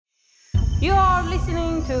You are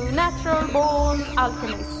listening to Natural Born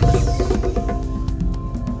Alchemist.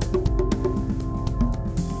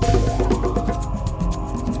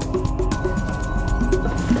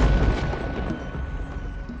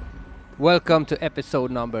 Welcome to episode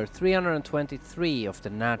number 323 of the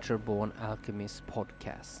Natural Born Alchemist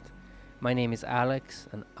podcast. My name is Alex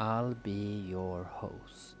and I'll be your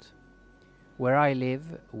host. Where I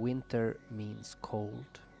live, winter means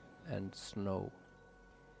cold and snow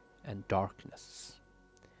and darkness.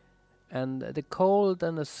 And the cold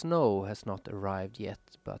and the snow has not arrived yet,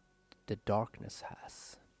 but the darkness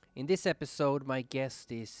has. In this episode, my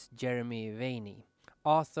guest is Jeremy Vaeni,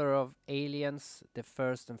 author of Aliens, The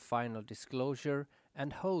First and Final Disclosure,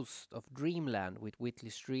 and host of Dreamland with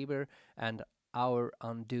Whitley Strieber and Our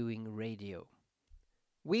Undoing Radio.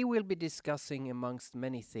 We will be discussing, amongst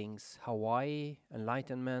many things, Hawaii,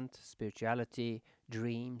 enlightenment, spirituality,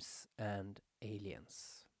 dreams, and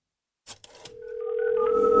aliens.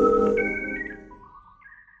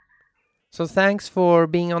 So thanks for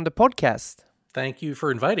being on the podcast. Thank you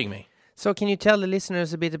for inviting me. So can you tell the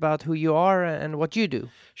listeners a bit about who you are and what you do?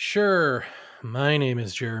 Sure. My name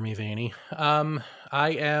is Jeremy Vaeni. I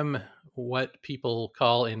am what people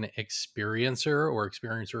call an experiencer or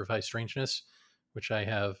experiencer of high strangeness, which I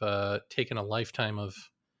have taken a lifetime of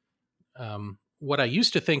what I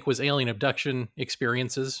used to think was alien abduction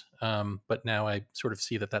experiences, but now I sort of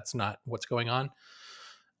see that that's not what's going on.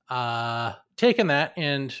 Taken that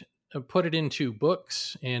and put it into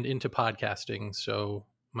books and into podcasting. So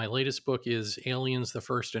my latest book is Aliens, The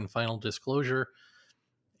First and Final Disclosure.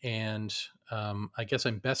 And I guess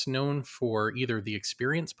I'm best known for either the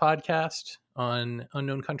Experience podcast on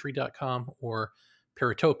unknowncountry.com or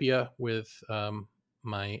Paratopia with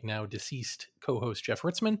my now deceased co-host, Jeff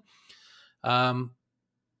Ritzman.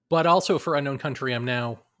 But also for Unknown Country, I'm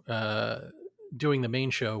now doing the main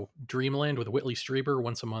show, Dreamland with Whitley Strieber,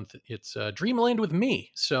 once a month. It's Dreamland with me.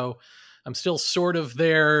 So I'm still sort of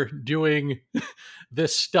there doing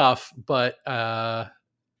this stuff, but I'm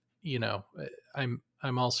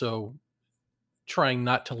also trying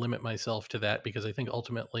not to limit myself to that, because I think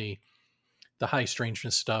ultimately the high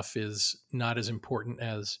strangeness stuff is not as important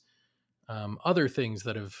as other things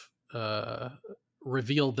that have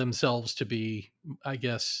revealed themselves to be, I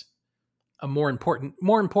guess, a more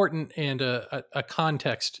important and a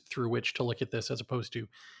context through which to look at this, as opposed to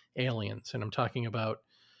aliens. And I'm talking about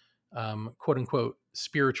quote unquote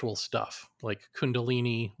spiritual stuff like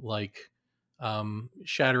Kundalini, like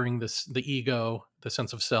shattering the ego, the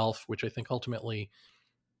sense of self, which I think ultimately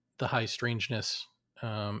the high strangeness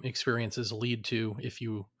experiences lead to, if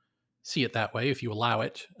you see it that way, if you allow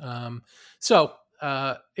it. So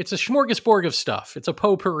it's a smorgasbord of stuff. It's a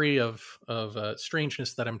potpourri of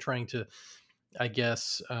strangeness that I'm trying to, I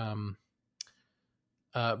guess,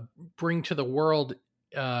 bring to the world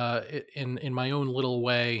in my own little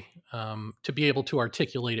way, to be able to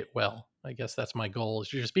articulate it well. I guess that's my goal, is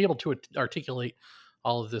to just be able to articulate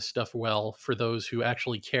all of this stuff well for those who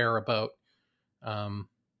actually care about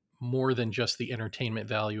more than just the entertainment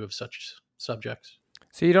value of such subjects.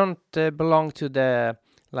 So you don't belong to the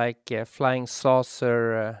flying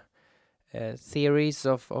saucer theories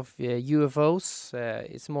of UFOs.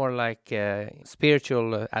 It's more like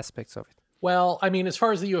spiritual aspects of it. Well, I mean, as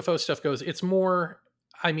far as the UFO stuff goes, it's more,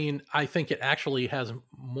 I mean, I think it actually has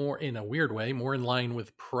more, in a weird way, more in line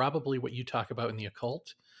with probably what you talk about in the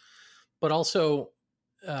occult, but also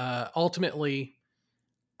ultimately,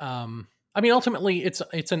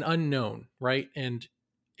 it's an unknown, right? And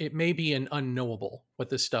it may be an unknowable what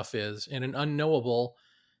this stuff is. And an unknowable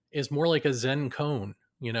is more like a Zen koan,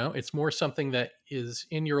 it's more something that is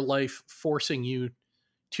in your life forcing you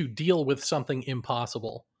to deal with something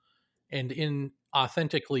impossible. And in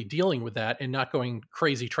authentically dealing with that and not going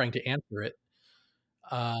crazy trying to answer it,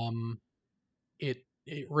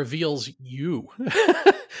 it reveals you.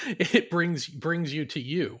 It brings you to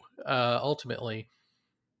you, ultimately.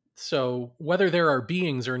 So whether there are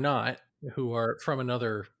beings or not who are from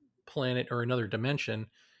another planet or another dimension,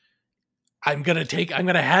 I'm going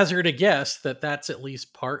to hazard a guess that that's at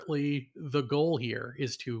least partly the goal here,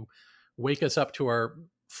 is to wake us up to our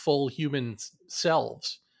full human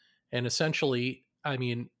selves. And essentially, I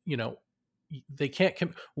mean, they can't,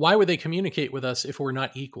 why would they communicate with us if we're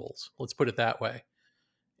not equals? Let's put it that way.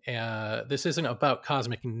 This isn't about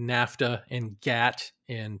cosmic NAFTA and GATT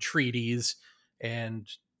and treaties and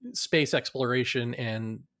space exploration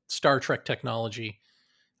and Star Trek technology.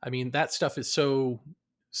 I mean, that stuff is so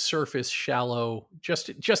surface shallow.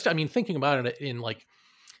 Just I mean, thinking about it in like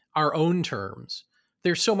our own terms,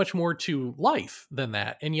 there's so much more to life than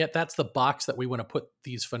that. And yet that's the box that we want to put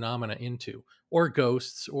these phenomena into, or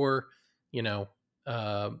ghosts, or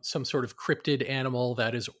some sort of cryptid animal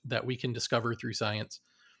that we can discover through science.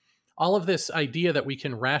 All of this idea that we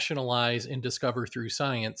can rationalize and discover through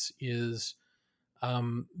science is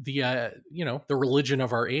the religion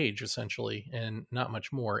of our age, essentially, and not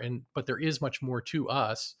much more. But there is much more to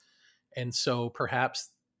us, and so perhaps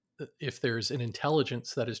if there's an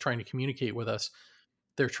intelligence that is trying to communicate with us,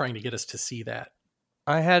 they're trying to get us to see that.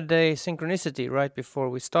 I had a synchronicity right before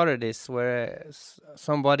we started this where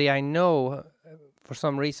somebody I know, for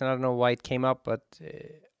some reason, I don't know why it came up, but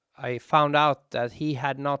I found out that he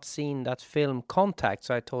had not seen that film Contact.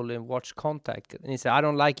 So I told him, watch Contact. And he said, I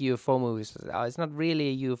don't like UFO movies. I said, it's not really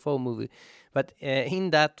a UFO movie. But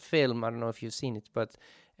in that film, I don't know if you've seen it, but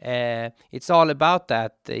it's all about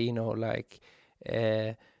that,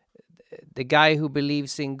 the guy who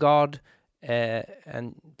believes in God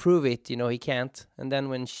and prove it, he can't. And then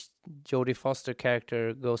when Jodie Foster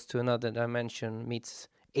character goes to another dimension, meets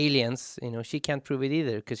aliens, she can't prove it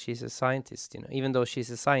either because she's a scientist, even though she's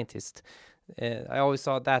a scientist. I always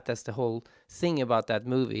saw that as the whole thing about that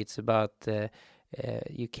movie. It's about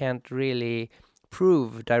you can't really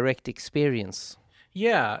prove direct experience.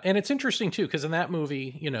 Yeah, and it's interesting too because in that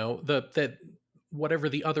movie, that whatever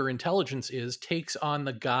the other intelligence is takes on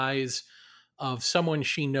the guise of someone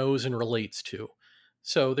she knows and relates to.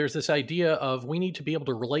 So there's this idea of we need to be able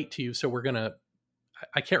to relate to you, so we're gonna.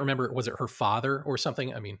 I can't remember, was it her father or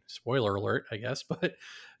something? I mean, spoiler alert, I guess, but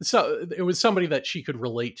so it was somebody that she could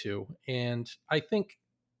relate to. And I think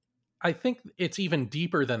it's even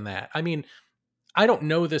deeper than that. I mean, I don't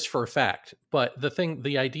know this for a fact, but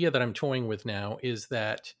the idea that I'm toying with now is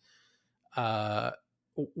that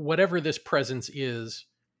whatever this presence is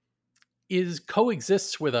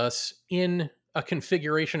coexists with us in a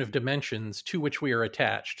configuration of dimensions to which we are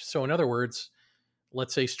attached. So in other words,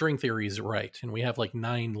 let's say string theory is right, and we have like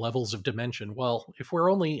 9 levels of dimension. Well, if we're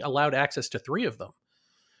only allowed access to 3 of them,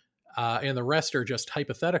 and the rest are just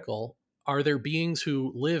hypothetical, are there beings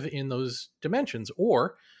who live in those dimensions,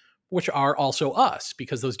 or which are also us,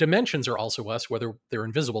 because those dimensions are also us, whether they're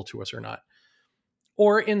invisible to us or not,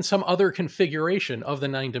 or in some other configuration of the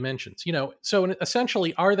 9 dimensions? So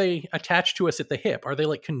essentially, are they attached to us at the hip? Are they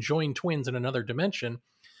like conjoined twins in another dimension?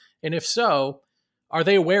 And if so, are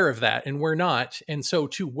they aware of that? And we're not. And so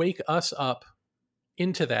to wake us up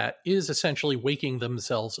into that is essentially waking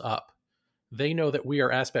themselves up. They know that we are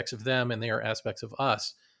aspects of them and they are aspects of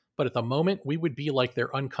us. But at the moment, we would be like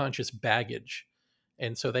their unconscious baggage.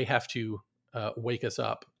 And so they have to wake us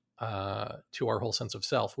up to our whole sense of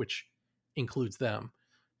self, which includes them.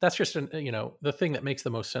 That's just the thing that makes the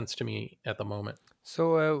most sense to me at the moment.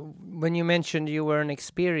 So when you mentioned you were an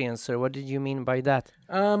experiencer, what did you mean by that?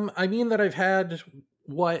 I mean that I've had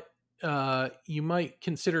what you might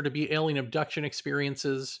consider to be alien abduction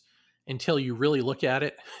experiences until you really look at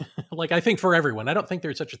it. Like, I think for everyone, I don't think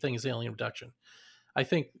there's such a thing as alien abduction. I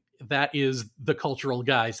think that is the cultural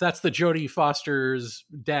guise. That's the Jodie Foster's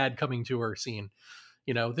dad coming to her scene.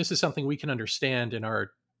 This is something we can understand in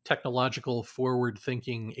our technological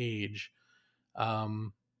forward-thinking age.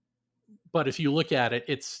 But if you look at it,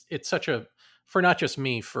 it's such a, for not just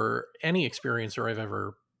me, for any experiencer I've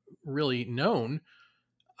ever really known,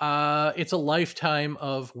 it's a lifetime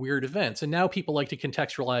of weird events. And now people like to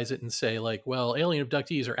contextualize it and say, like, well, alien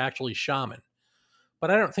abductees are actually shaman. But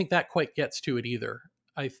I don't think that quite gets to it either.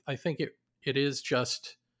 I think it is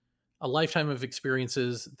just a lifetime of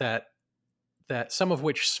experiences that some of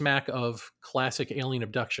which smack of classic alien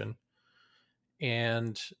abduction.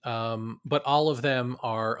 And but all of them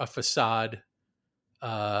are a facade,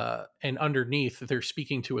 and underneath they're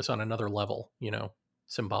speaking to us on another level,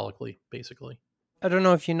 symbolically, basically. I don't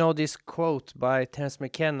know if you know this quote by Terence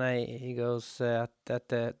McKenna. He goes that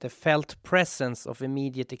the felt presence of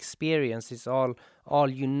immediate experience is all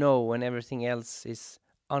you know, and everything else is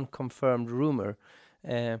unconfirmed rumor.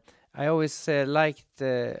 I always liked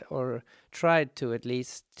or tried to, at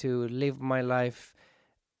least, to live my life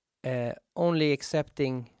only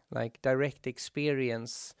accepting like direct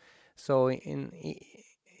experience. So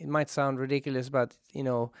it might sound ridiculous, but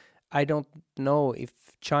I don't know if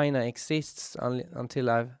China exists until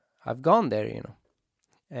I've gone there,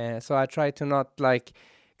 so I try to not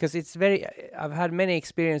because I've had many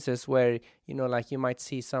experiences where like you might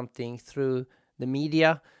see something through the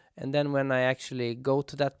media, and then when I actually go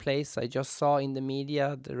to that place I just saw in the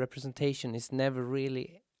media, the representation is never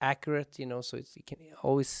really accurate, so it can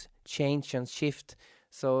always change and shift.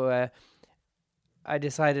 So I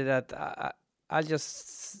decided that I'll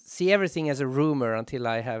just see everything as a rumor until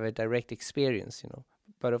I have a direct experience,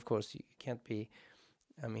 But of course, you can't be.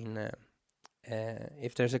 I mean,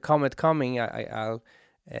 if there's a comet coming, I'll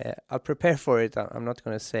I'll prepare for it. I'm not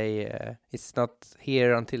going to say it's not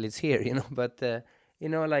here until it's here, but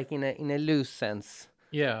like in a loose sense.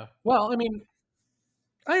 Yeah. Well, I mean,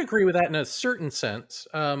 I agree with that in a certain sense.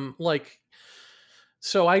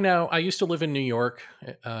 So I used to live in New York,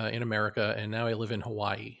 in America, and now I live in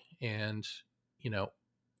Hawaii. And you know,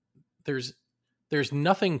 there's there's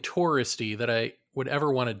nothing touristy that I would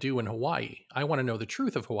ever want to do in Hawaii. I want to know the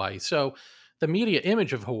truth of Hawaii. So the media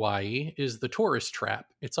image of Hawaii is the tourist trap.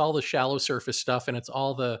 It's all the shallow surface stuff, and it's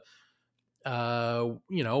all the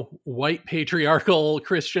white patriarchal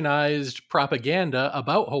Christianized propaganda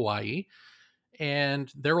about Hawaii.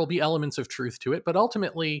 And there will be elements of truth to it, but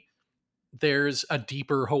ultimately there's a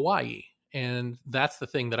deeper Hawaii. And that's the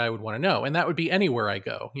thing that I would want to know. And that would be anywhere I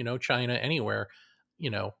go, China, anywhere.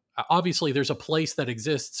 Obviously there's a place that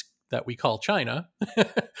exists that we call China,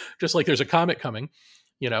 just like there's a comet coming,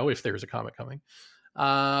 if there's a comet coming.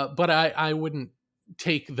 But I wouldn't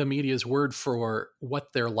take the media's word for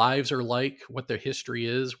what their lives are like, what their history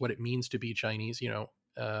is, what it means to be Chinese,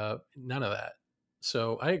 none of that.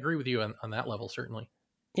 So I agree with you on that level, certainly.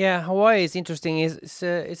 Yeah, Hawaii is interesting. It's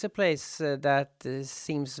a place that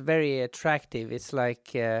seems very attractive. It's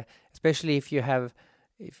like, especially if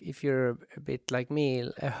you're a bit like me,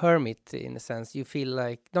 a hermit in a sense.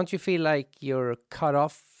 Don't you feel like you're cut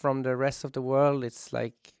off from the rest of the world? It's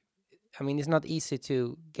like, it's not easy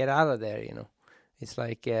to get out of there. It's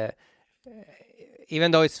like,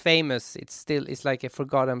 even though it's famous, it's like a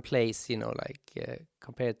forgotten place.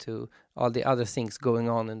 Compared to all the other things going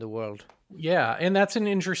on in the world. Yeah, and that's an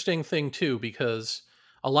interesting thing too, because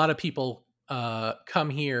a lot of people come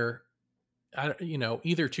here,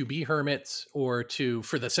 either to be hermits or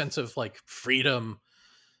for the sense of like freedom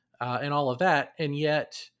and all of that,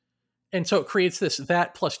 and so it creates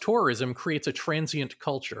that plus tourism creates a transient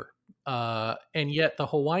culture, and yet the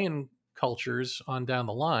Hawaiian cultures on down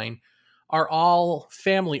the line are all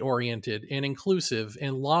family oriented and inclusive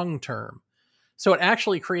and long term. So it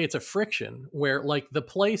actually creates a friction where, like, the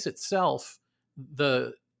place itself,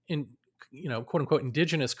 quote unquote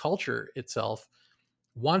indigenous culture itself,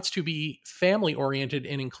 wants to be family oriented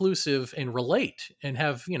and inclusive and relate and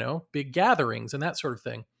have, big gatherings and that sort of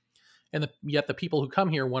thing. And yet the people who come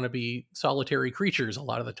here want to be solitary creatures a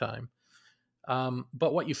lot of the time.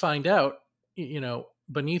 But what you find out,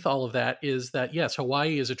 beneath all of that is that, yes,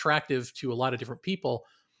 Hawaii is attractive to a lot of different people.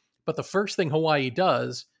 But the first thing Hawaii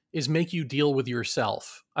does is make you deal with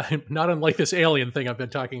yourself. Not unlike this alien thing I've been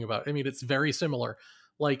talking about. It's very similar.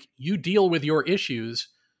 Like, you deal with your issues.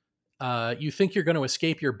 You think you're going to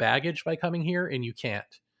escape your baggage by coming here, and you can't.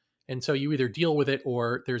 And so you either deal with it,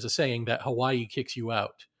 or there's a saying that Hawaii kicks you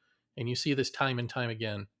out. And you see this time and time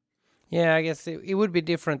again. Yeah, I guess it would be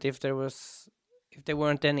different if there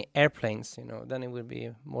weren't any airplanes, then it would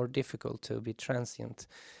be more difficult to be transient,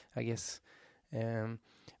 I guess.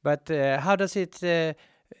 But how does it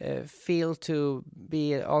feel to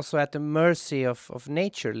be also at the mercy of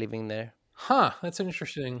nature living there? That's an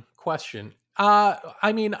interesting question. I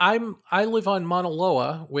live on Mauna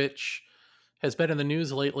Loa, which has been in the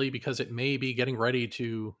news lately because it may be getting ready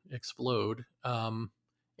to explode. And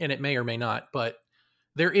it may or may not, but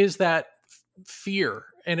there is that fear.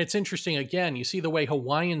 And it's interesting, again, you see the way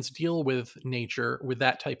Hawaiians deal with nature with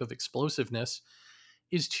that type of explosiveness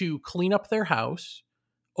is to clean up their house,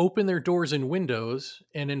 open their doors and windows,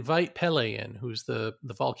 and invite Pele in, who's the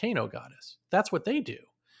volcano goddess. That's what they do.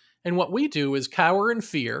 And what we do is cower in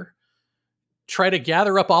fear, try to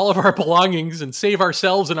gather up all of our belongings and save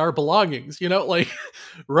ourselves and our belongings,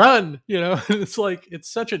 run, it's like, it's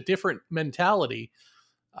such a different mentality.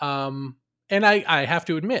 And I have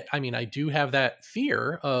to admit, I do have that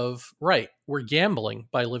fear of, right, we're gambling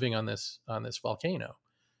by living on this volcano,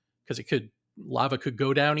 because lava could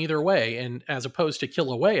go down either way. And as opposed to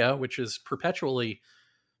Kilauea, which is perpetually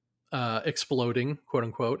exploding, quote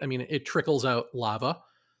unquote, it trickles out lava.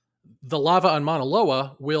 The lava on Mauna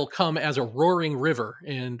Loa will come as a roaring river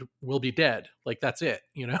and we'll be dead. Like, that's it,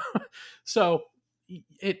 So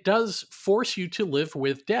it does force you to live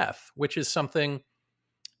with death, which is something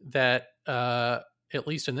that, at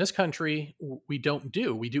least in this country, we don't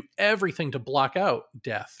do. We do everything to block out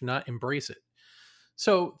death, not embrace it.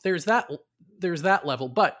 So there's that level.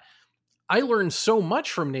 But I learned so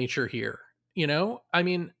much from nature here.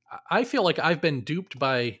 I feel like I've been duped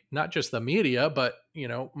by not just the media, but,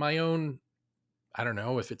 my own, I don't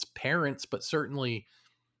know if it's parents, but certainly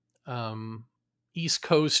East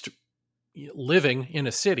Coast living in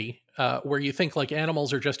a city where you think like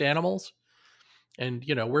animals are just animals. And,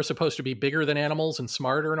 we're supposed to be bigger than animals and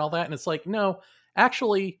smarter and all that. And it's like, no,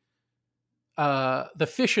 actually, the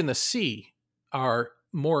fish in the sea are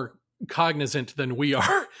more cognizant than we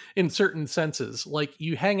are in certain senses. Like,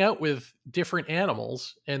 you hang out with different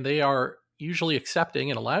animals and they are usually accepting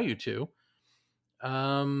and allow you to.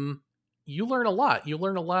 You learn a lot. You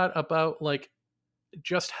learn a lot about like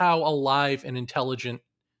just how alive and intelligent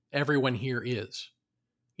everyone here is,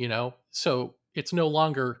 you know? So it's no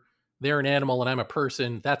longer they're an animal and I'm a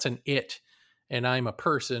person. That's an it and I'm a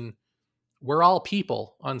person. We're all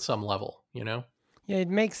people on some level, you know? Yeah, it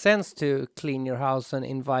makes sense to clean your house and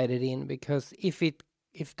invite it in, because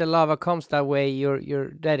if the lava comes that way,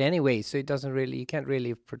 you're dead anyway. So it doesn't really, you can't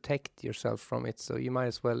really protect yourself from it. So you might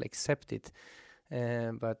as well accept it.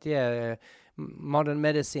 But yeah, modern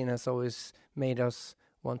medicine has always made us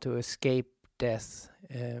want to escape death,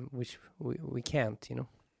 which we can't, you know.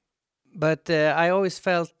 But I always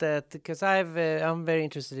felt that, because I'm very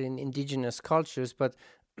interested in indigenous cultures, but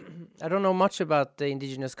I don't know much about the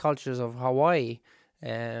indigenous cultures of Hawaii.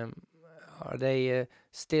 Um, are they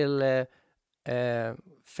still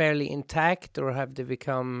fairly intact, or have they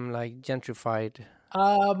become like gentrified?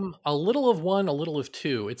 A little of one, a little of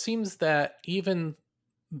two. It seems that even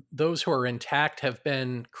those who are intact have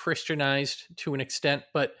been Christianized to an extent,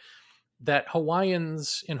 but that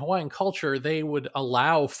Hawaiians in Hawaiian culture, they would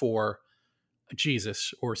allow for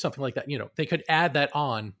Jesus or something like that. You know, they could add that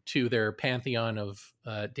on to their pantheon of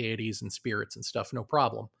deities and spirits and stuff, no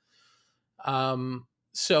problem.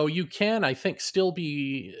 So you can, I think, still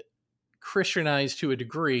be Christianized to a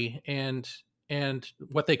degree, and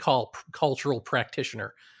what they call cultural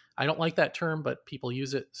practitioner. I don't like that term, but people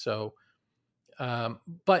use it. So,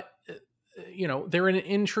 but you know, they're in an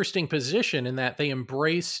interesting position in that they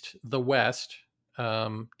embraced the West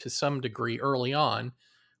to some degree early on,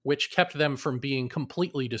 which kept them from being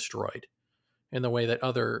completely destroyed in the way that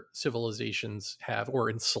other civilizations have, or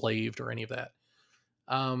enslaved, or any of that.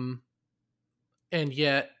 And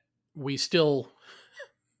yet we still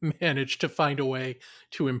managed to find a way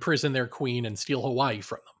to imprison their queen and steal Hawaii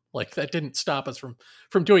from them. Like, that didn't stop us from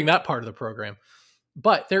doing that part of the program.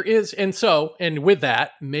 But there is, and with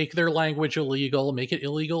that, make their language illegal, make it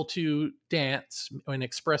illegal to dance and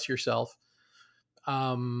express yourself,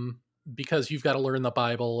 because you've got to learn the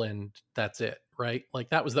Bible and that's it, right? Like,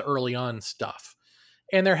 that was the early on stuff.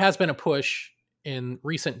 And there has been a push in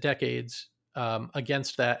recent decades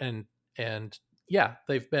against that, and yeah,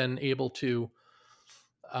 they've been able to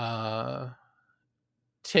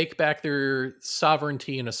take back their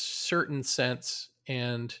sovereignty in a certain sense,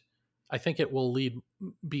 and I think it will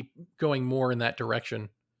be going more in that direction,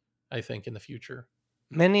 I think, in the future.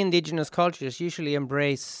 Many indigenous cultures usually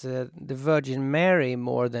embrace the Virgin Mary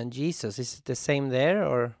more than Jesus. Is it the same there,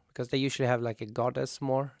 or because they usually have like a goddess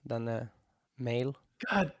more than a male?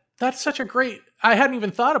 God, that's such a great... I hadn't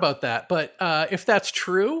even thought about that, but if that's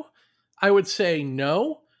true, I would say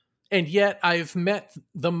no. And yet I've met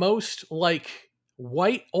the most like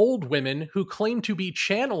white old women who claim to be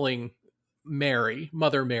channeling Mary,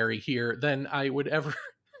 Mother Mary, here than I would ever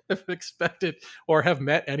have expected or have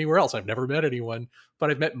met anywhere else. I've never met anyone,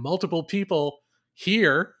 but I've met multiple people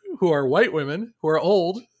here who are white women who are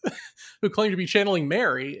old who claim to be channeling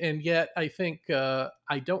Mary. And yet I think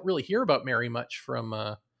I don't really hear about Mary much from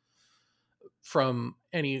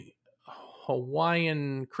any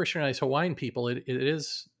Hawaiian, Christianized Hawaiian people. It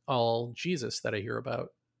is all Jesus that I hear about,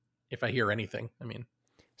 if I hear anything. I mean,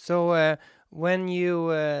 so when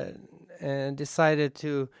you decided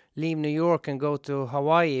to leave New York and go to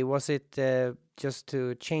Hawaii, was it just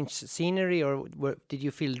to change scenery, or did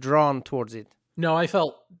you feel drawn towards it? No, I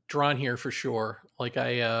felt drawn here for sure. Like,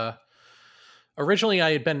 originally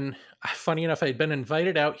I had been, funny enough, I had been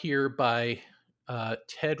invited out here by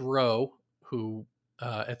Ted Rowe, who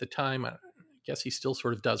at the time, I guess he still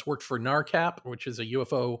sort of does, worked for NARCAP, which is a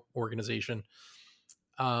UFO organization,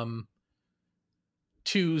 to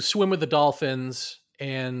swim with the dolphins.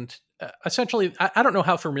 And essentially, I don't know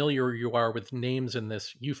how familiar you are with names in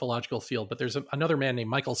this ufological field, but there's another man named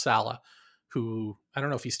Michael Salla, who, I don't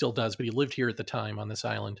know if he still does, but he lived here at the time on this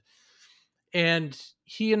island. And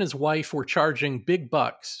he and his wife were charging big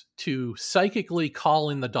bucks to psychically call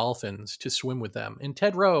in the dolphins to swim with them. And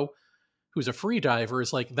Ted Rowe, who's a free diver,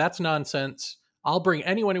 is like, that's nonsense. I'll bring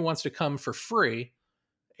anyone who wants to come for free.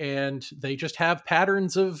 And they just have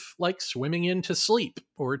patterns of like swimming in to sleep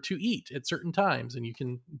or to eat at certain times, and you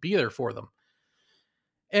can be there for them.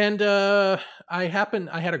 And I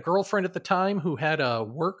had a girlfriend at the time who had a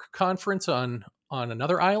work conference on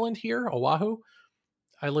another island here, Oahu.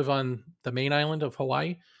 I live on the main island of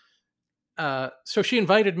Hawaii. So she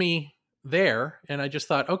invited me there, and I just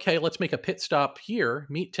thought, okay, let's make a pit stop here,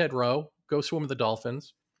 meet Ted Rowe, go swim with the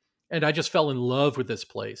dolphins. And I just fell in love with this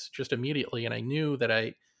place just immediately. And I knew that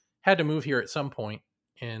I had to move here at some point.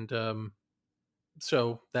 And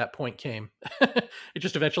so that point came. It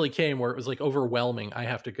just eventually came where it was like overwhelming. I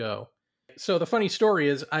have to go. So the funny story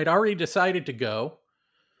is I'd already decided to go,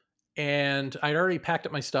 and I'd already packed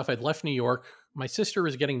up my stuff. I'd left New York. My sister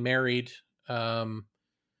was getting married.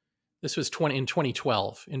 This was in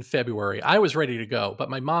 2012 in February. I was ready to go, but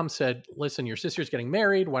my mom said, listen, your sister's getting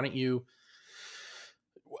married. Why don't you,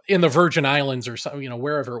 in the Virgin Islands or something,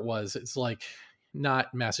 wherever it was, it's like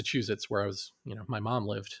not Massachusetts where I was, my mom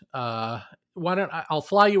lived. Why don't I'll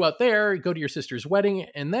fly you out there, go to your sister's wedding,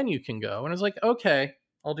 and then you can go. And I was like, okay,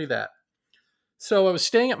 I'll do that. So I was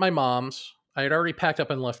staying at my mom's. I had already packed up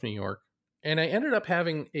and left New York, and I ended up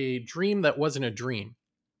having a dream that wasn't a dream.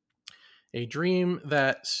 A dream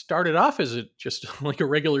that started off as just like a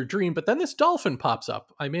regular dream, but then this dolphin pops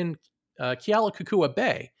up. I'm in Kealakekua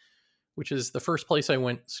Bay, which is the first place I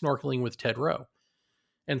went snorkeling with Ted Rowe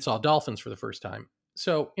and saw dolphins for the first time.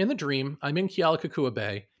 So in the dream, I'm in Kealakekua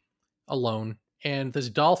Bay alone, and this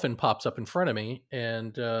dolphin pops up in front of me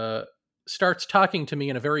and starts talking to me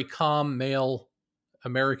in a very calm male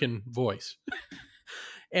American voice.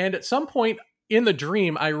 And at some point in the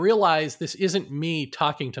dream, I realized this isn't me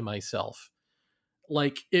talking to myself.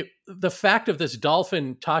 Like the fact of this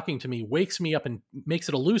dolphin talking to me wakes me up and makes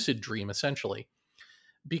it a lucid dream, essentially.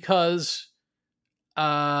 Because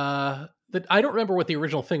I don't remember what the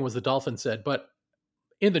original thing was the dolphin said, but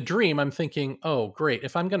in the dream, I'm thinking, oh, great.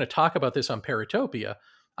 If I'm going to talk about this on Paratopia,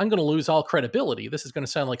 I'm going to lose all credibility. This is going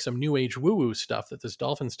to sound like some new age woo-woo stuff that this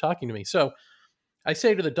dolphin's talking to me. So I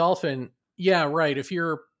say to the dolphin, yeah, right. If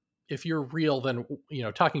you're real, then,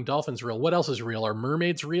 talking dolphins real. What else is real? Are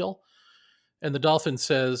mermaids real? And the dolphin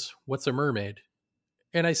says, what's a mermaid?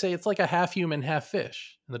 And I say, it's like a half human, half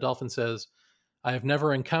fish. And the dolphin says, I have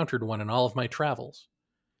never encountered one in all of my travels.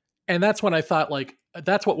 And that's when I thought, like,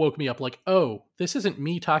 that's what woke me up. Like, oh, this isn't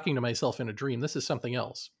me talking to myself in a dream. This is something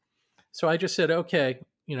else. So I just said, okay,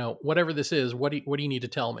 whatever this is, what do you need to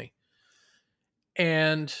tell me?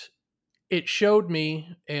 And it showed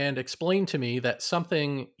me and explained to me that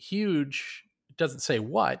something huge, doesn't say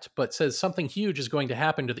what, but says something huge is going to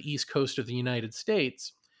happen to the East Coast of the United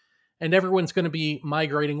States. And everyone's going to be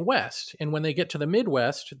migrating west. And when they get to the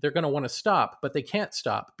Midwest, they're going to want to stop, but they can't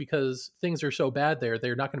stop because things are so bad there,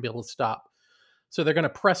 they're not going to be able to stop. So they're going to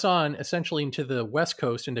press on essentially into the West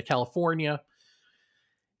Coast, into California.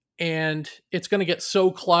 And it's going to get so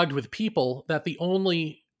clogged with people that the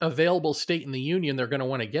only available state in the union they're going to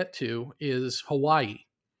want to get to is Hawaii.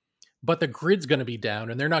 But the grid's going to be down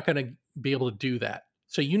and they're not going to be able to do that.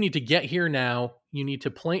 So you need to get here now. You need to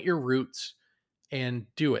plant your roots and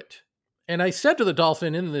do it. And I said to the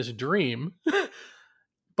dolphin in this dream,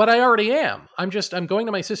 but I already am. I'm going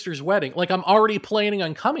to my sister's wedding. Like, I'm already planning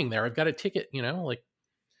on coming there. I've got a ticket, like,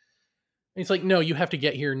 and it's like, no, you have to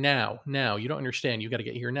get here now. Now, you don't understand. You got to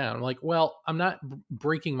get here now. I'm like, well, I'm not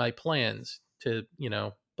breaking my plans to,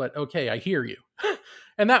 but okay, I hear you.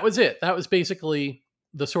 And that was it. That was basically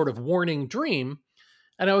the sort of warning dream.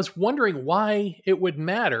 And I was wondering why it would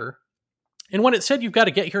matter. And when it said you've got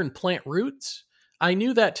to get here and plant roots, I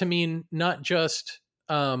knew that to mean not just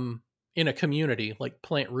in a community, like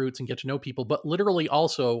plant roots and get to know people, but literally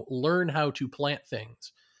also learn how to plant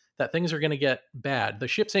things, that things are going to get bad. The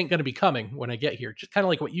ships ain't going to be coming when I get here. Just kind of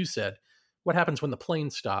like what you said. What happens when the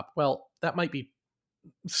planes stop? Well, that might be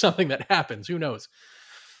something that happens. Who knows?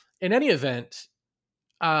 In any event,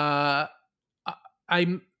 while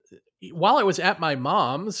I was at my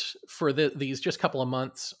mom's for these just couple of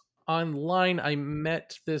months, online, I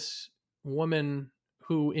met this woman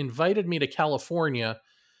who invited me to California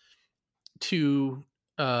to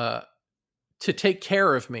take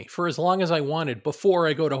care of me for as long as I wanted before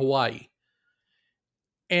I go to Hawaii.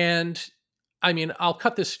 And I mean, I'll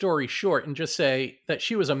cut this story short and just say that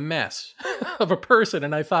she was a mess of a person.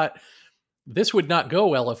 And I thought, this would not go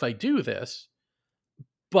well if I do this.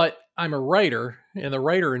 But I'm a writer, and the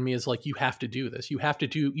writer in me is like, you have to do this. You have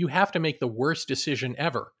to make the worst decision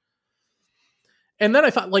ever. And then I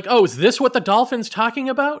thought, like, oh, is this what the dolphin's talking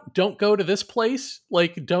about? Don't go to this place.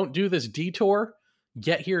 Like, don't do this detour.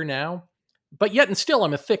 Get here now. But yet and still,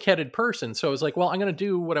 I'm a thick-headed person. So I was like, well, I'm going to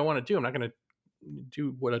do what I want to do. I'm not going to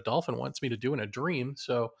do what a dolphin wants me to do in a dream.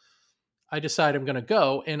 So I decide I'm going to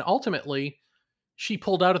go. And ultimately, she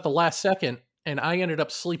pulled out at the last second, and I ended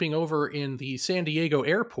up sleeping over in the San Diego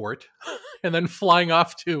airport and then flying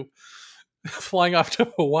off to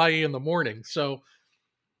Hawaii in the morning. So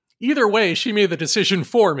either way, she made the decision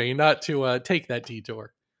for me not to take that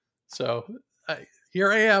detour. So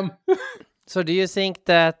here I am. So do you think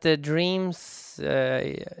that the dreams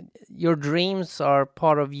your dreams are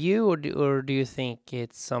part of you, or do you think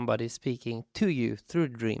it's somebody speaking to you through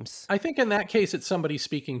dreams? I think in that case, it's somebody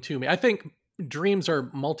speaking to me. I think dreams are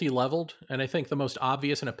multi-leveled, and I think the most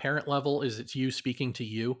obvious and apparent level is it's you speaking to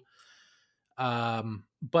you.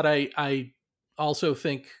 But I also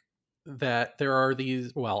think that there are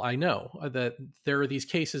these, well, I know that there are these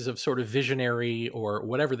cases of sort of visionary or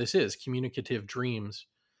whatever this is, communicative dreams.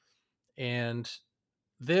 And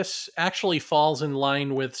this actually falls in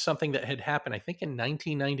line with something that had happened, I think, in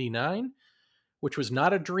 1999, which was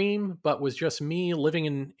not a dream, but was just me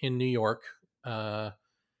living in New York.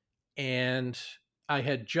 And I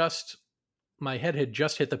had just, my head had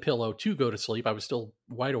just hit the pillow to go to sleep. I was still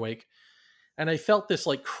wide awake. And I felt this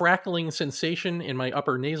like crackling sensation in my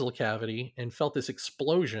upper nasal cavity and felt this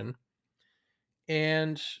explosion.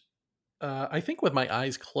 And I think with my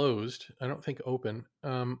eyes closed, I don't think open,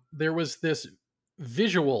 there was this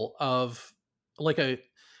visual of like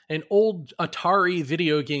an old Atari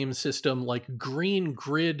video game system, like green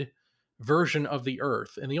grid version of the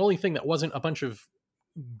Earth. And the only thing that wasn't a bunch of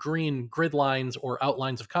green grid lines or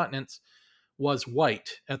outlines of continents was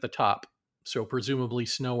white at the top. So presumably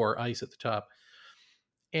snow or ice at the top.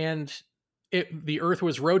 And the Earth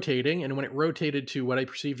was rotating, and when it rotated to what I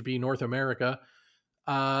perceived to be North America,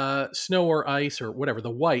 snow or ice or whatever,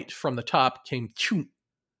 the white from the top came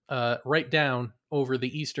right down over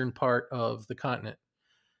the eastern part of the continent,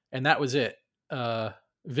 and that was it.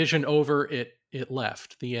 Vision over. It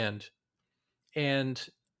left. The end. And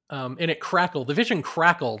it crackled. The vision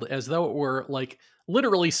crackled as though it were like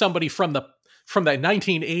literally somebody from the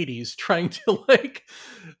 1980s trying to like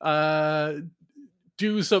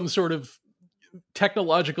do some sort of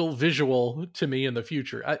technological visual to me in the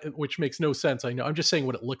future, which makes no sense. I know. I'm just saying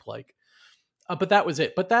what it looked like. But that was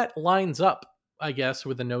it. But that lines up, I guess,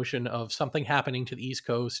 with the notion of something happening to the East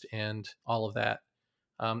Coast and all of that.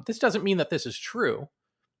 This doesn't mean that this is true,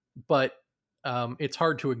 but it's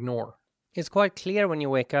hard to ignore. It's quite clear when you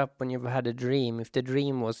wake up, when you've had a dream, if the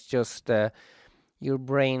dream was just your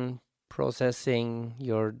brain processing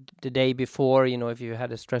the day before, if you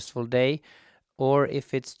had a stressful day, or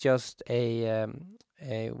if it's just a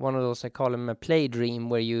one of those, I call them a play dream,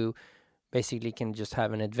 where you basically can just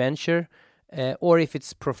have an adventure, or if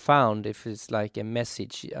it's profound, if it's like a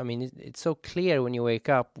message. I mean, it's so clear when you wake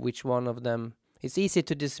up which one of them. It's easy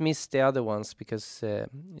to dismiss the other ones because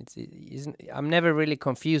I'm never really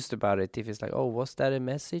confused about it. If it's like, oh, was that a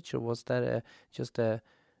message or was that just a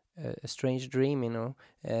strange dream?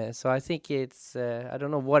 So I think it's I don't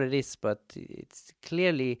know what it is, but it's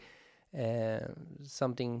clearly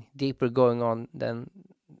something deeper going on than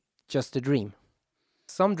just a dream.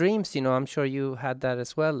 Some dreams, I'm sure you had that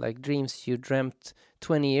as well, like dreams you dreamt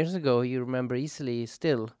 20 years ago, you remember easily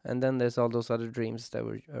still, and then there's all those other dreams that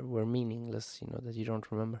were meaningless, that you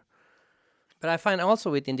don't remember. But I find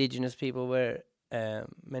also with indigenous people, where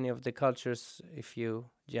many of the cultures, if you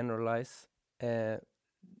generalize, have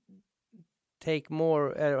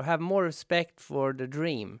more respect for the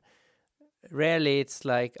dream. Rarely it's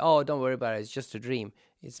like, oh, don't worry about it, it's just a dream.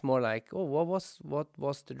 It's more like, oh, what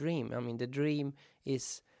was the dream? I mean, the dream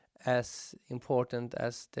is as important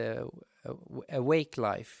as the awake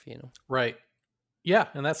life, Right. Yeah,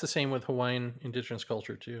 and that's the same with Hawaiian indigenous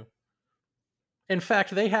culture too. In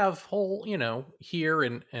fact, they have whole, here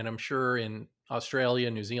and I'm sure in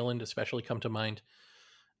Australia, New Zealand especially come to mind.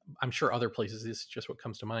 I'm sure other places, this is just what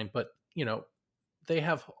comes to mind. But, they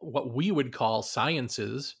have what we would call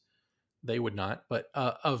sciences. They would not, but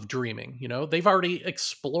of dreaming. They've already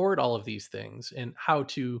explored all of these things and how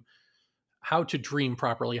to dream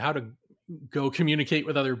properly, how to go communicate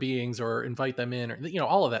with other beings or invite them in, or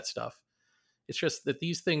all of that stuff. It's just that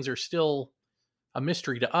these things are still a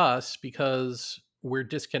mystery to us because we're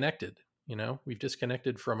disconnected. We've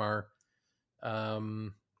disconnected from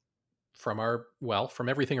from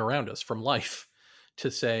everything around us, from life, to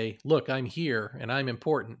say, look, I'm here and I'm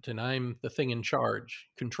important and I'm the thing in charge.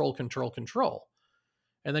 Control, control, control.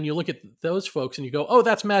 And then you look at those folks and you go, oh,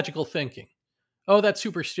 that's magical thinking. Oh, that's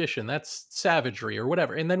superstition. That's savagery or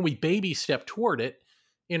whatever. And then we baby step toward it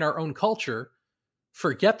in our own culture,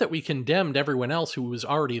 forget that we condemned everyone else who was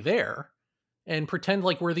already there, and pretend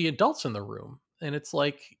like we're the adults in the room. And it's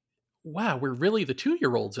like, wow, we're really the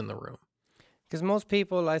 2-year-olds in the room. Because most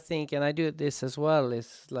people, I think, and I do this as well,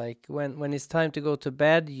 is like when it's time to go to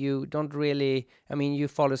bed, you don't really, you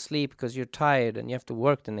fall asleep because you're tired and you have to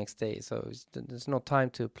work the next day. So there's no time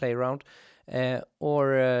to play around,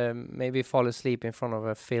 or maybe fall asleep in front of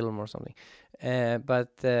a film or something.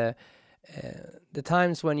 But the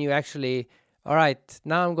times when you actually, all right,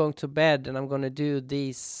 now I'm going to bed and I'm going to do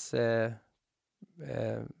these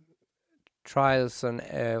trials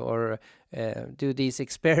or do these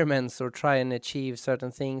experiments or try and achieve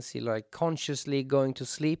certain things, you like consciously going to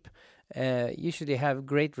sleep, usually have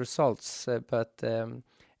great results. But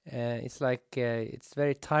it's like it's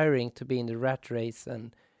very tiring to be in the rat race,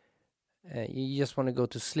 and you just want to go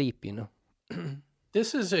to sleep, you know.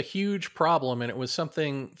 This is a huge problem, and it was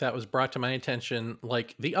something that was brought to my attention.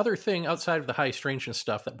 Like the other thing outside of the high strangeness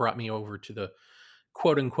stuff that brought me over to the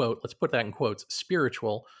quote unquote, let's put that in quotes,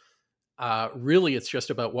 spiritual. Really, it's just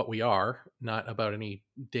about what we are, not about any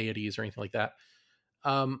deities or anything like that.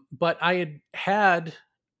 But I had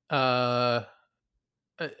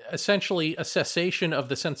essentially a cessation of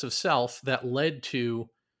the sense of self that led to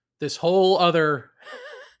this whole other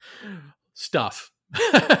stuff,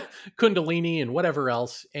 Kundalini and whatever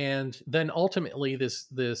else, and then ultimately this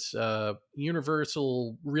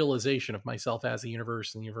universal realization of myself as the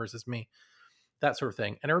universe and the universe as me, that sort of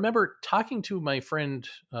thing. And I remember talking to my friend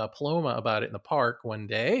Paloma about it in the park one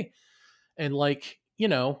day, and like, you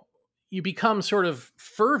know, you become sort of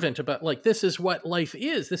fervent about like, this is what life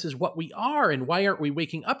is, this is what we are, and why aren't we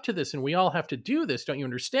waking up to this, and we all have to do this, don't you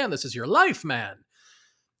understand, this is your life, man.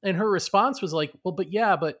 And her response was like, well, but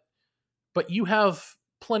yeah, but you have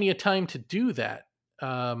plenty of time to do that.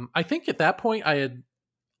 I think at that point I had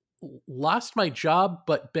lost my job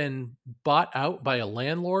but been bought out by a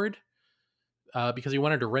landlord because he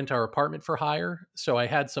wanted to rent our apartment for hire, so I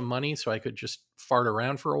had some money so I could just fart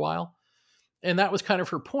around for a while. And that was kind of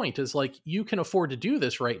her point, is like, you can afford to do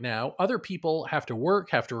this right now. Other people have to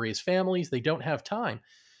work, have to raise families. They don't have time.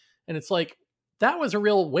 And it's like, that was a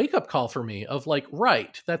real wake up call for me of like,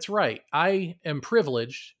 right, that's right. I am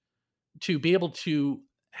privileged to be able to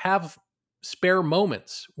have spare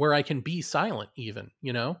moments where I can be silent, even,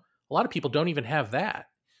 you know, a lot of people don't even have that.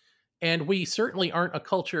 And we certainly aren't a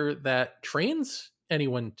culture that trains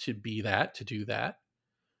anyone to be that, to do that.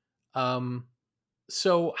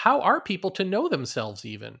 So how are people to know themselves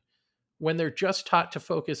even when they're just taught to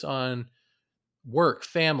focus on work,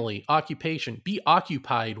 family, occupation, be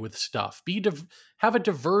occupied with stuff, have a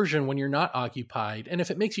diversion when you're not occupied. And if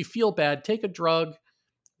it makes you feel bad, take a drug,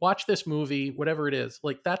 watch this movie, whatever it is.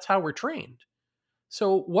 Like, that's how we're trained.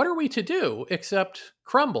 So what are we to do except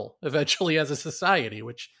crumble eventually as a society,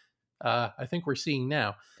 which I think we're seeing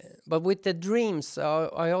now. But with the dreams,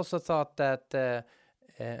 I also thought that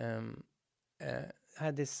um,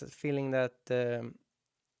 had this feeling that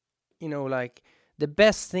you know, like the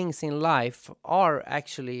best things in life are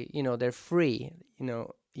actually, you know, they're free. You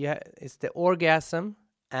know, it's the orgasm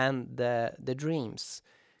and the dreams.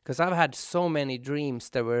 Because I've had so many dreams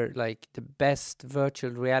that were like the best virtual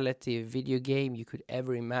reality video game you could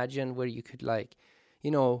ever imagine, where you could, like, you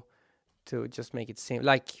know, to just make it seem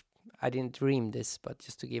like I didn't dream this, but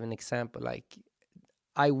just to give an example, like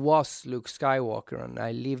I was Luke Skywalker and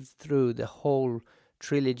I lived through the whole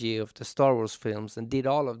trilogy of the Star Wars films and did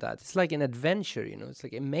all of that. It's like an adventure, you know. It's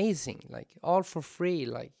like amazing, like all for free.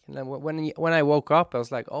 Like, and then when I woke up, I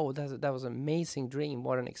was like, oh, that was an amazing dream.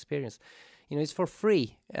 What an experience. You know, it's for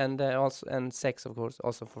free, and also, and sex, of course,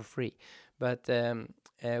 also for free. But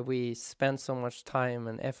we spend so much time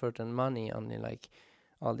and effort and money on like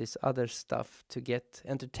all this other stuff to get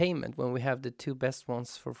entertainment when we have the two best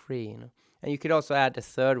ones for free, you know. And you could also add a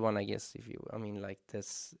third one, I guess, if you, I mean, like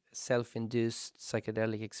this self-induced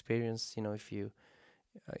psychedelic experience, you know, if you,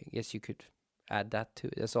 I guess you could add that too.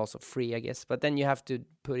 That's also free, I guess. But then you have to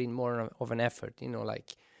put in more of an effort, you know,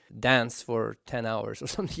 like dance for 10 hours or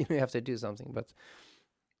something. You have to do something, but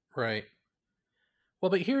right. Well,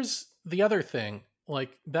 but here's the other thing.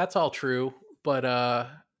 Like, that's all true, but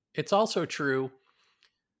it's also true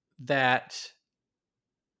that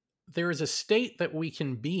there is a state that we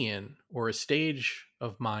can be in, or a stage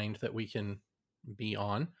of mind that we can be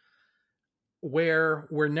on, where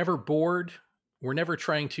we're never bored, we're never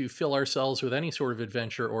trying to fill ourselves with any sort of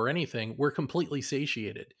adventure or anything. We're completely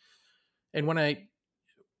satiated. And when I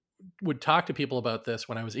would talk to people about this,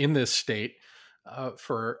 when I was in this state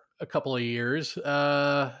for a couple of years,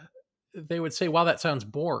 they would say, wow, that sounds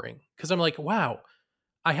boring. Because I'm like, wow,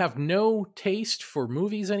 I have no taste for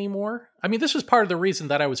movies anymore. I mean, this was part of the reason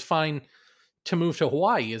that I was fine to move to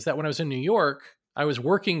Hawaii, is that when I was in New York, I was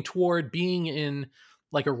working toward being in,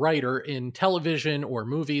 like, a writer in television or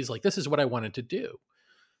movies. Like, this is what I wanted to do.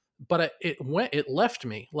 But it left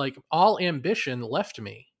me. Like, all ambition left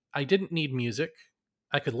me. I didn't need music.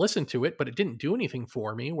 I could listen to it, but it didn't do anything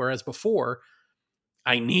for me. Whereas before,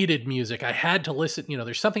 I needed music. I had to listen. You know,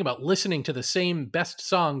 there's something about listening to the same best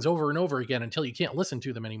songs over and over again until you can't listen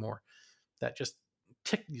to them anymore. That just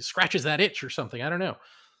scratches that itch or something. I don't know.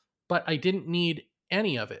 But I didn't need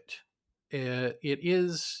any of it. It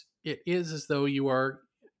is as though you are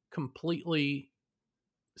completely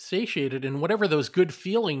satiated, and whatever those good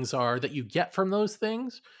feelings are that you get from those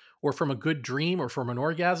things, or from a good dream or from an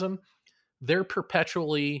orgasm, they're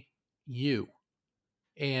perpetually you.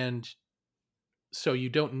 And so you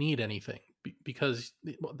don't need anything because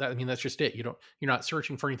that's just it. You're not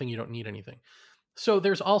searching for anything. You don't need anything. So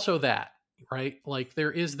there's also that, right? Like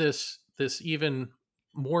there is this even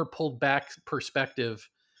more pulled back perspective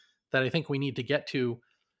that I think we need to get to,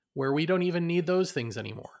 where we don't even need those things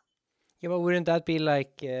anymore. Yeah, but wouldn't that be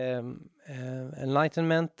like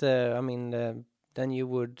enlightenment? Then you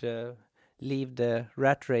would leave the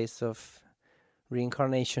rat race of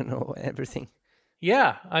reincarnation or everything.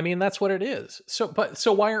 Yeah, I mean that's what it is. So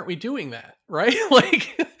why aren't we doing that, right?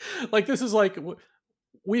 like this is like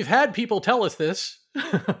we've had people tell us this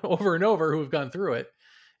over and over who have gone through it,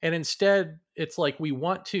 and instead it's like we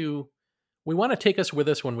want to take us with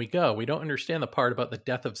us when we go. We don't understand the part about the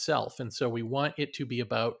death of self, and so we want it to be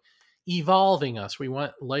about evolving us. We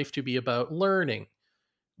want life to be about learning.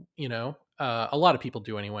 A lot of people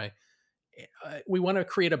do anyway. We want to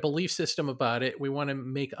create a belief system about it. We want to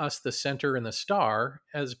make us the center and the star,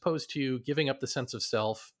 as opposed to giving up the sense of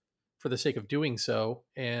self for the sake of doing so.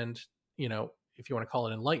 And, if you want to call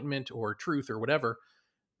it enlightenment or truth or whatever,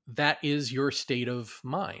 that is your state of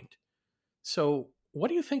mind. So what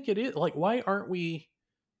do you think it is? Like, why aren't we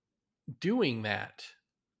doing that?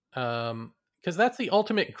 Because that's the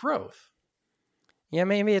ultimate growth. Yeah,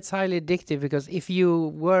 maybe it's highly addictive, because if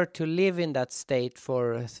you were to live in that state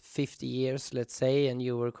for 50 years, let's say, and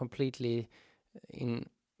you were completely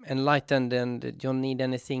enlightened and you don't need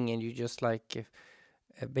anything, and you just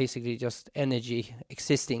basically just energy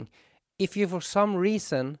existing. If you for some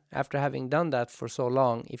reason, after having done that for so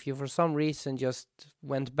long, if you for some reason just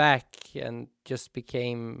went back and just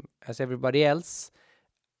became as everybody else,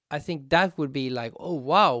 I think that would be like, oh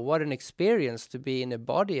wow, what an experience to be in a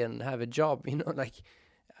body and have a job, like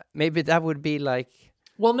maybe that would be like...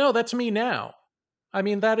 Well, no, that's me now. I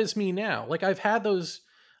mean, that is me now. Like I've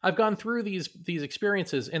gone through these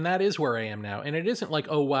experiences, and that is where I am now. And it isn't like,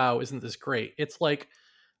 oh wow, isn't this great? It's like,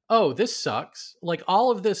 oh, this sucks. Like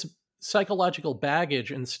all of this psychological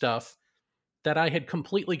baggage and stuff that I had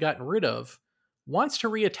completely gotten rid of wants to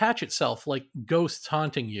reattach itself like ghosts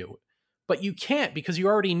haunting you. But you can't, because you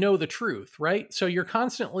already know the truth, right? So you're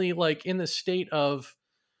constantly like in this state of,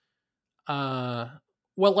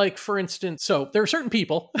 like for instance, so there are certain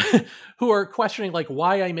people who are questioning like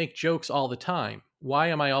why I make jokes all the time. Why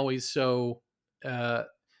am I always so, and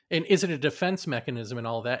is it a defense mechanism and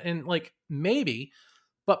all that? And like maybe,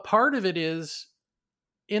 but part of it is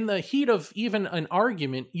in the heat of even an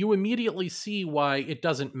argument, you immediately see why it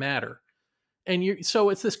doesn't matter. And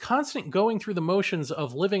so it's this constant going through the motions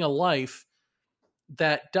of living a life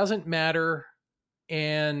that doesn't matter,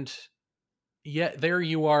 and yet there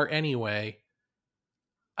you are anyway,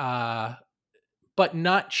 but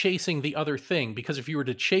not chasing the other thing. Because if you were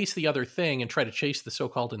to chase the other thing and try to chase the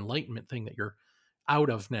so-called enlightenment thing that you're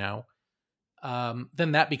out of now,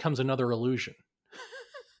 then that becomes another illusion.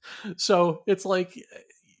 So it's like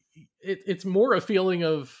it's more a feeling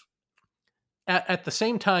of at the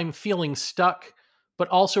same time feeling stuck, but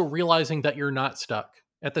also realizing that you're not stuck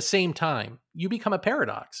at the same time. You become a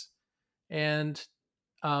paradox, and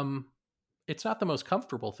it's not the most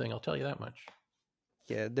comfortable thing, I'll tell you that much.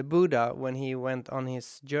 Yeah, the Buddha, when he went on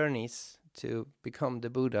his journeys to become the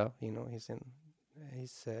Buddha,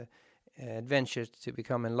 his adventure to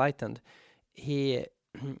become enlightened, he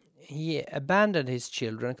abandoned his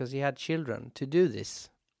children, because he had children, to do this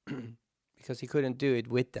because he couldn't do it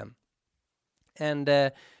with them. And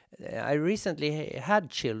I recently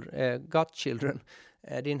had got children.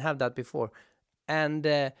 I didn't have that before.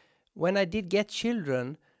 And when I did get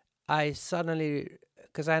children, I suddenly,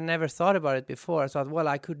 because I never thought about it before, I thought, well,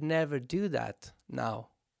 I could never do that now.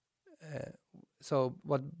 So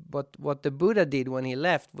what the Buddha did when he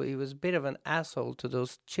left, he was a bit of an asshole to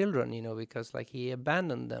those children, because like he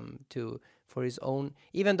abandoned them for his own,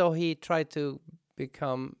 even though he tried to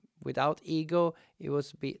become without ego, it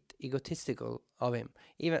was a bit egotistical of him.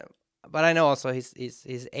 But I know also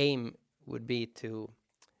his aim would be to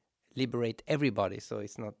liberate everybody, so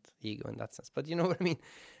it's not ego in that sense. But you know what I mean?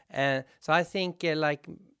 So I think like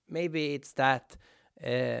maybe it's that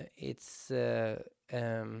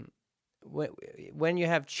when you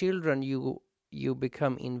have children, you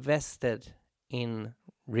become invested in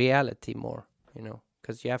reality more,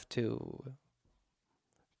 because you have to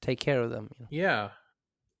take care of them. Yeah.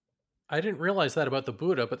 I didn't realize that about the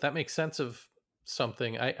Buddha, but that makes sense of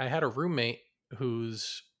something. I had a roommate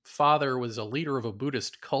whose father was a leader of a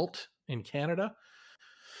Buddhist cult in Canada.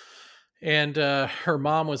 And her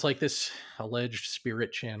mom was like this alleged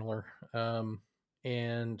spirit channeler.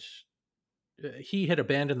 And he had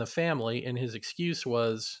abandoned the family, and his excuse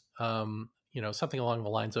was, something along the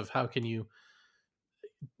lines of, how can you,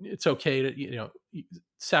 it's okay to,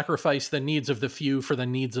 sacrifice the needs of the few for the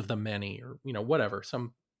needs of the many, or, whatever,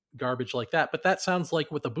 some garbage like that. But that sounds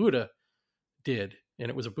like what the Buddha did. And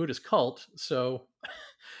it was a Buddhist cult. So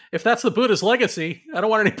if that's the Buddha's legacy, I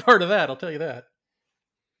don't want any part of that. I'll tell you that.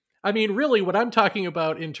 I mean, really, what I'm talking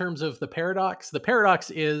about in terms of the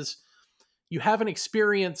paradox is you have an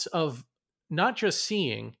experience of not just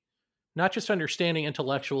seeing, not just understanding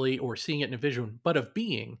intellectually or seeing it in a vision, but of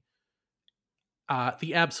being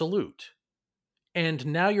the absolute. And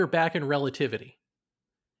now you're back in relativity.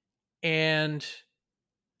 And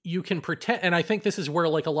you can pretend, and I think this is where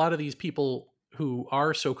like a lot of these people who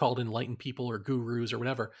are so-called enlightened people or gurus or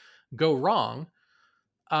whatever go wrong,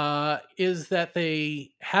 is that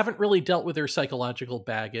they haven't really dealt with their psychological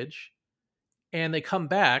baggage, and they come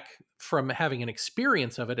back from having an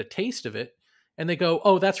experience of it, a taste of it, and they go,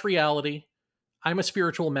 oh, that's reality. I'm a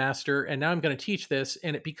spiritual master, and now I'm going to teach this,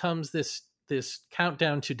 and it becomes this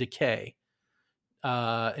countdown to decay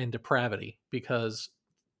and depravity, because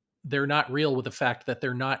they're not real with the fact that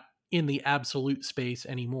they're not in the absolute space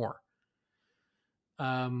anymore.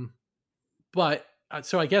 But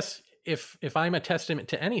so I guess if I'm a testament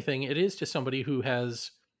to anything, it is to somebody who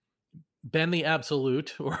has been the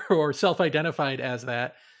absolute or self-identified as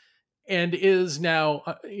that, and is now,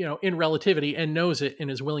 in relativity, and knows it,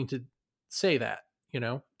 and is willing to say that,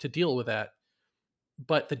 to deal with that.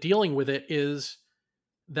 But the dealing with it is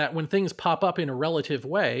that when things pop up in a relative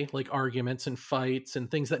way, like arguments and fights and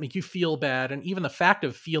things that make you feel bad, and even the fact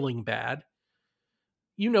of feeling bad,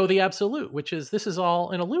 the absolute, which is, this is all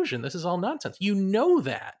an illusion. This is all nonsense. You know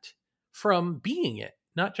that from being it,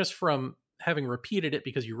 not just from having repeated it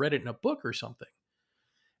because you read it in a book or something.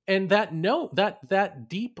 And that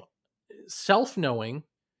deep self-knowing,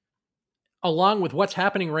 along with what's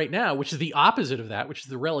happening right now, which is the opposite of that, which is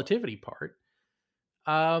the relativity part,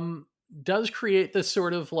 does create this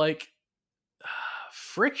sort of like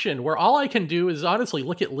friction where all I can do is honestly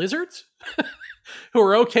look at lizards who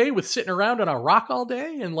are okay with sitting around on a rock all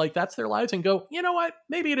day, and like that's their lives, and go, you know what?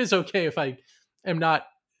 Maybe it is okay if I am not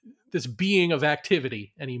this being of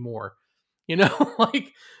activity anymore.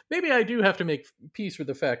 Like maybe I do have to make peace with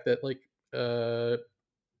the fact that like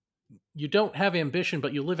you don't have ambition,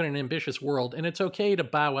 but you live in an ambitious world, and it's okay to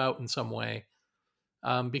bow out in some way,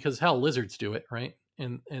 because hell, lizards do it, right?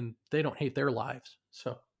 And they don't hate their lives.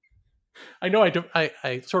 So I know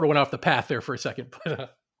I sort of went off the path there for a second,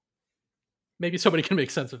 but maybe somebody can make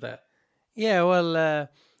sense of that. Yeah, well,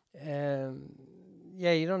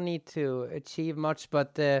 you don't need to achieve much,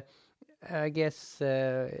 but I guess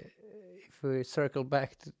if we circle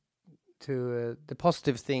back to the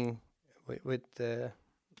positive thing with the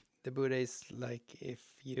Buddha is like, if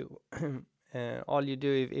you all you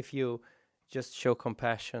do, if you just show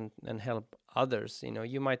compassion and help others,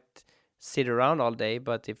 you might sit around all day,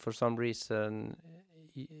 but if for some reason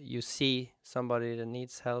you see somebody that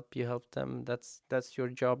needs help, you help them, that's your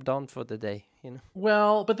job done for the day.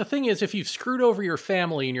 Well, but the thing is, if you've screwed over your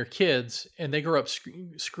family and your kids and they grow up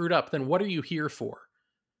screwed up, then what are you here for?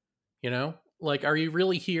 Like, are you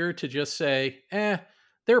really here to just say,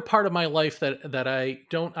 they're part of my life that I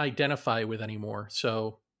don't identify with anymore,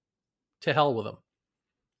 so to hell with them,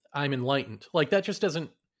 I'm enlightened? Like, that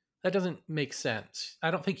doesn't make sense.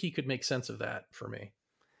 I don't think he could make sense of that for me.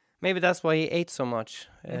 Maybe that's why he ate so much,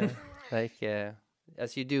 as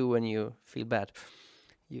you do when you feel bad,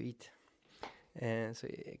 you eat. So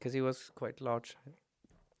because he was quite large.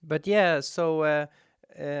 But yeah, so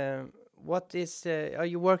what is? Are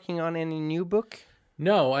you working on any new book?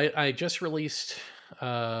 No, I just released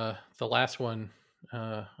the last one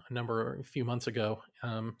a few months ago.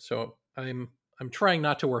 So I'm trying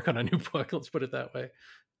not to work on a new book. Let's put it that way.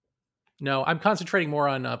 No, I'm concentrating more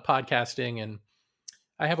on podcasting, and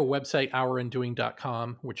I have a website,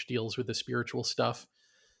 ourandoing.com, which deals with the spiritual stuff.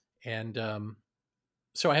 And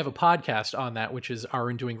so I have a podcast on that, which is Our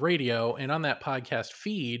Undoing Radio. And on that podcast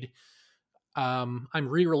feed, I'm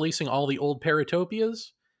re-releasing all the old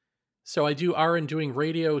Paratopias. So I do Our Undoing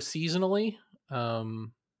Radio seasonally,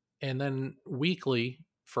 and then weekly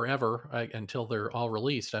forever until they're all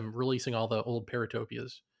released. I'm releasing all the old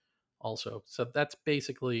Paratopias also. So that's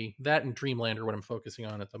basically, that and Dreamland are what I'm focusing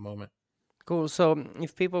on at the moment. Cool. So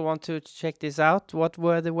if people want to check this out, what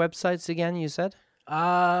were the websites again you said?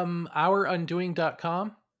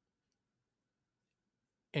 Ourandoing.com.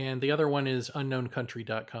 And the other one is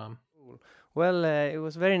unknowncountry.com. Well, it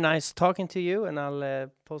was very nice talking to you, and I'll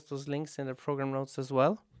post those links in the program notes as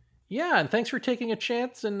well. Yeah, and thanks for taking a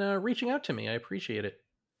chance and reaching out to me. I appreciate it.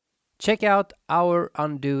 Check out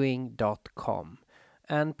ourundoing.com.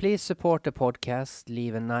 And please support the podcast.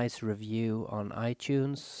 Leave a nice review on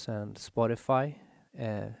iTunes and Spotify.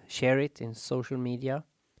 Share it in social media.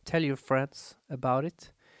 Tell your friends about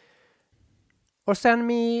it. Or send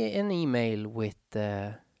me an email with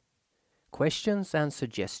questions and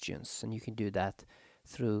suggestions. And you can do that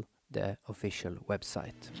through the official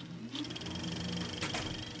website.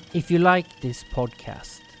 If you like this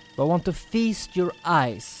podcast but want to feast your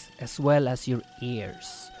eyes as well as your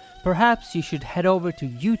ears, perhaps you should head over to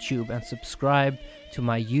YouTube and subscribe to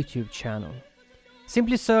my YouTube channel.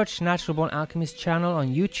 Simply search Natural Born Alchemist channel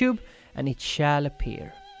on YouTube and it shall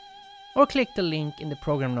appear. Or click the link in the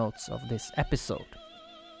program notes of this episode.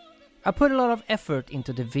 I put a lot of effort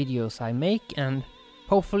into the videos I make and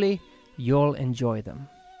hopefully you'll enjoy them.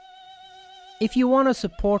 If you want to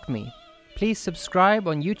support me, please subscribe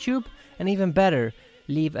on YouTube and even better,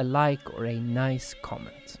 leave a like or a nice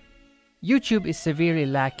comment. YouTube is severely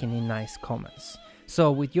lacking in nice comments, so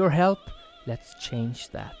with your help, let's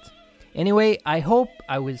change that. Anyway, I hope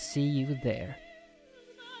I will see you there.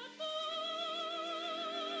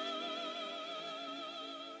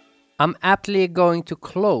 I'm aptly going to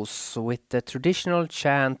close with the traditional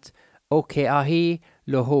chant Okeahi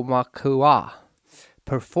Lohomakua,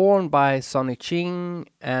 performed by Sonny Ching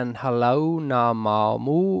and Halau na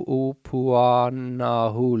Mamu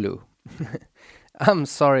Upuanahulu. I'm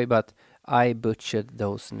sorry, but I butchered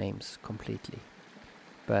those names completely.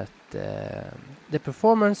 But the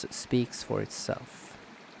performance speaks for itself.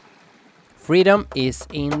 Freedom is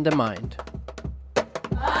in the mind.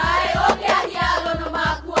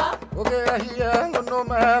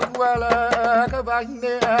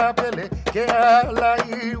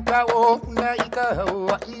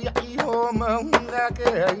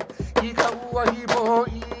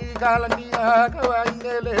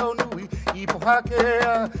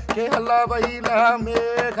 Ipohakea ke halava ila me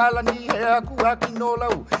kalani hea kua kino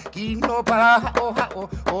lau kino paha o hao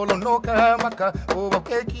olo no ka maka o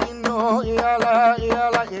ke kino eala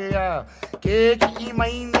ea ke ki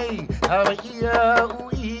mai nei hawa ia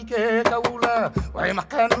ui ke kaula wai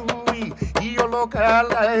makanui iolo ka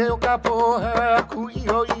lai o ka poha ku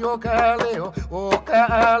io ka leo o ka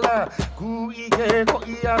ala ku i ke ko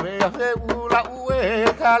ia me he ula ue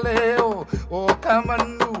ka leo o ka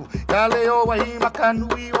manu ka leo wai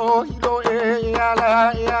makanui o hilo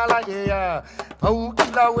eala ea pau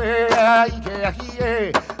kila wea i ke ahi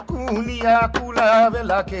e kunia kula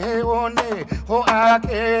vela ke one ho a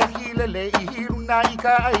ke hilele i hiruna i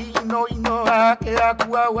ka ai ino a ke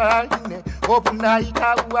akua waine o puna i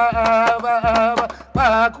ka ua ava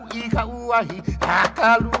paku i ka uahi a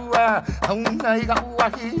ka lua hauna i ka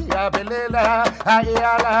uahi a belela a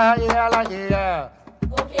eala ea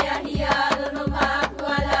o ke ahi a no ma